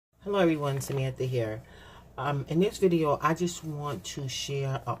Hello everyone, Samantha here. In this video, I just want to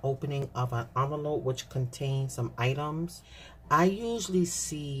share an opening of an envelope which contains some items. I usually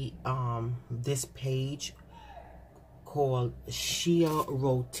see this page called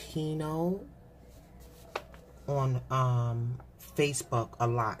Chiarotino on Facebook a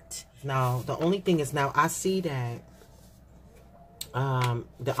lot. Now, the only thing is now I see that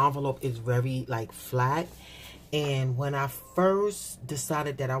the envelope is very like flat. And when I first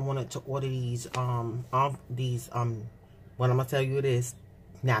decided that I wanted to order these, what I'm gonna tell you it is,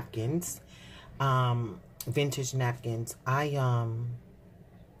 napkins, vintage napkins, I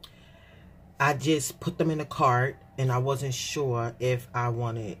just put them in the cart and I wasn't sure if I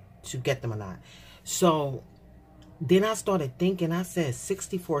wanted to get them or not. So then I started thinking, I said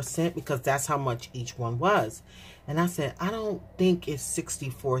 64 cents because that's how much each one was. And I said, I don't think it's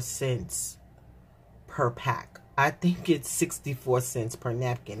 64 cents per pack. I think it's 64 cents per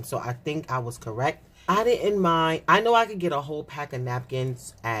napkin. So I think I was correct. I didn't mind. I know I could get a whole pack of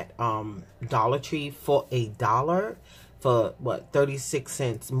napkins at Dollar Tree for $1 for what, 36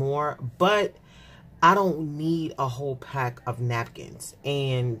 cents more, but I don't need a whole pack of napkins.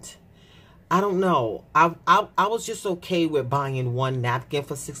 And I don't know. I was just okay with buying one napkin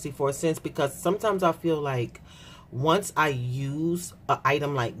for 64 cents because sometimes I feel like once I use an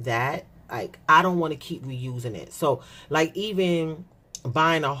item like that, like, I don't want to keep reusing it. So, like, even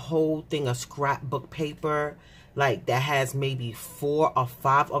buying a whole thing of scrapbook paper, like, that has maybe 4 or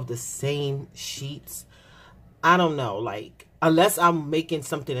 5 of the same sheets, I don't know. Like, unless I'm making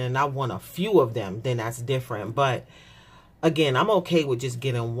something and I want a few of them, then that's different. But, again, I'm okay with just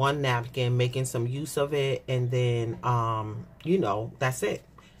getting one napkin, making some use of it, and then, you know, that's it.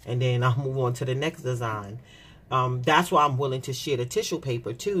 And then I'll move on to the next design. That's why I'm willing to share the tissue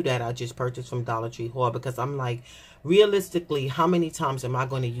paper too that I just purchased from Dollar Tree Haul, because I'm like, realistically, how many times am I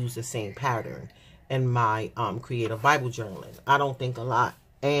going to use the same pattern in my creative Bible journaling? I don't think a lot.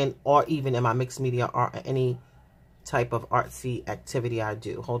 And or even in my mixed media art or any type of artsy activity I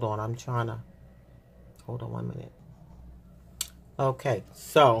do. Hold on, I'm trying to hold on 1 minute. Okay,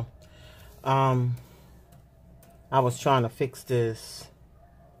 so I was trying to fix this.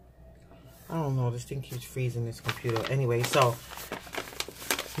 I don't know, this thing keeps freezing this computer. Anyway, so,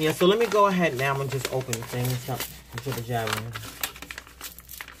 yeah, so let me go ahead now and just open things up into the javelin.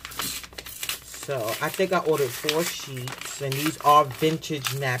 So, I think I ordered 4 sheets, and these are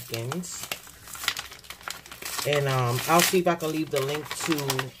vintage napkins. And I'll see if I can leave the link to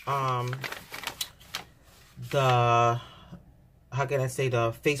the, how can I say,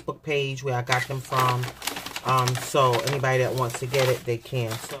 the Facebook page where I got them from. So, anybody that wants to get it, they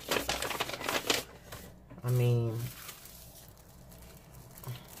can. So, I mean,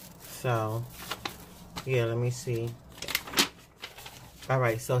 so, yeah, let me see. All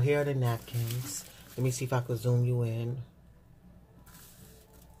right, so here are the napkins. Let me see if I can zoom you in.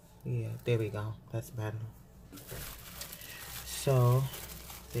 Yeah, there we go. That's better. So,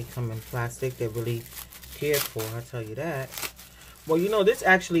 they come in plastic. They're really cared for, I'll tell you that. Well, you know, this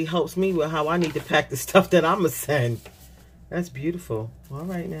actually helps me with how I need to pack the stuff that I'm going to send. That's beautiful. All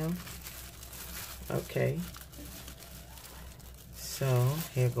right, now. Okay, so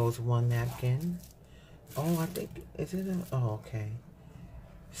here goes one napkin. Oh, I think, is it a, oh, okay.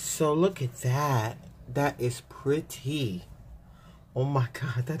 So look at that. That is pretty. Oh my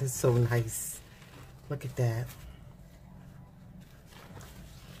God, that is so nice. Look at that.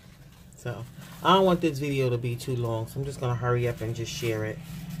 So, I don't want this video to be too long, so I'm just going to hurry up and just share it,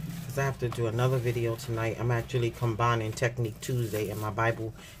 because I have to do another video tonight. I'm actually combining Technique Tuesday and my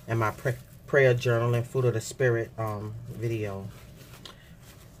Bible and my prayer journal and Fruit of the Spirit video.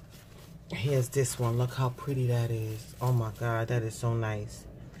 Here's this one. Look how pretty that is. Oh my God, that is so nice.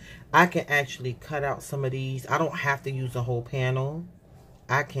 I can actually cut out some of these. I don't have to use the whole panel.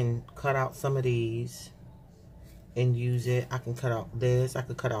 I can cut out some of these and use it. I can cut out this. I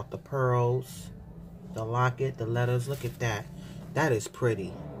could cut out the pearls, the locket, the letters. Look at that. That is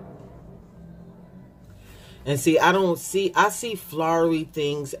pretty. And see, I see flowery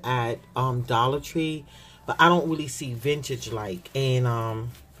things at Dollar Tree, but I don't really see vintage like.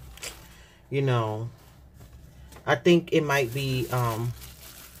 And you know, I think it might be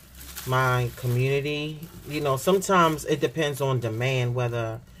my community. You know, sometimes it depends on demand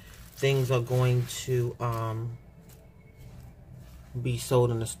whether things are going to be sold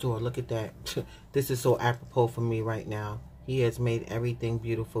in the store. Look at that. This is so apropos for me right now. He has made everything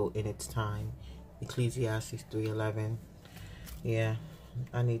beautiful in its time. Ecclesiastes 3:11. Yeah,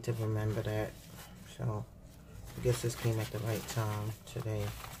 I need to remember that. So, I guess this came at the right time today.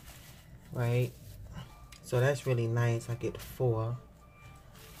 Right? So, that's really nice. I get 4.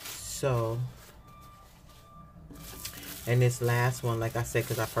 So, and this last one, like I said,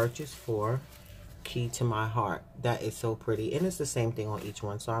 because I purchased 4, Key to My Heart. That is so pretty. And it's the same thing on each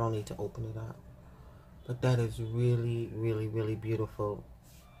one, so I don't need to open it up. But that is really, really, really beautiful.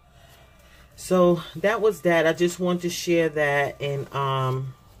 So that was that. I just wanted to share that. And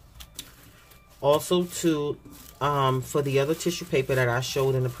also to for the other tissue paper that I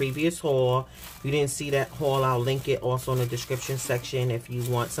showed in the previous haul. If you didn't see that haul, I'll link it also in the description section. If you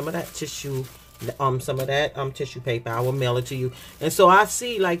want some of that tissue, tissue paper, I will mail it to you. And so I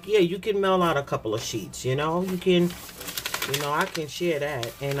see, like, yeah, you can mail out a couple of sheets, you know. You can, you know, I can share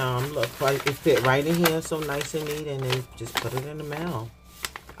that. And look, it fit right in here, so nice and neat. And then just put it in the mail.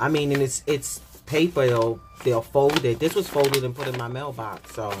 I mean, and it's paper, they'll fold it. This was folded and put in my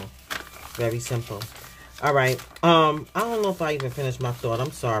mailbox, so very simple. All right. I don't know if I even finished my thought.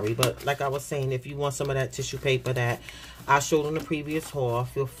 I'm sorry, but like I was saying, if you want some of that tissue paper that I showed in the previous haul,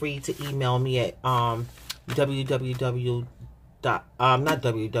 feel free to email me at Lord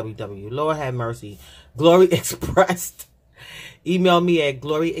have mercy, Glory Express. Email me at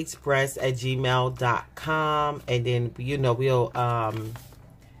gloryexpress@gmail.com, and then, you know, we'll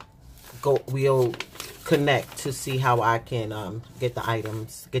connect to see how I can get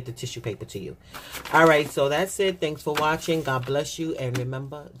the tissue paper to you. All right, so that's it. Thanks for watching. God bless you, and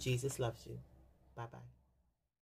remember, Jesus loves you. Bye bye.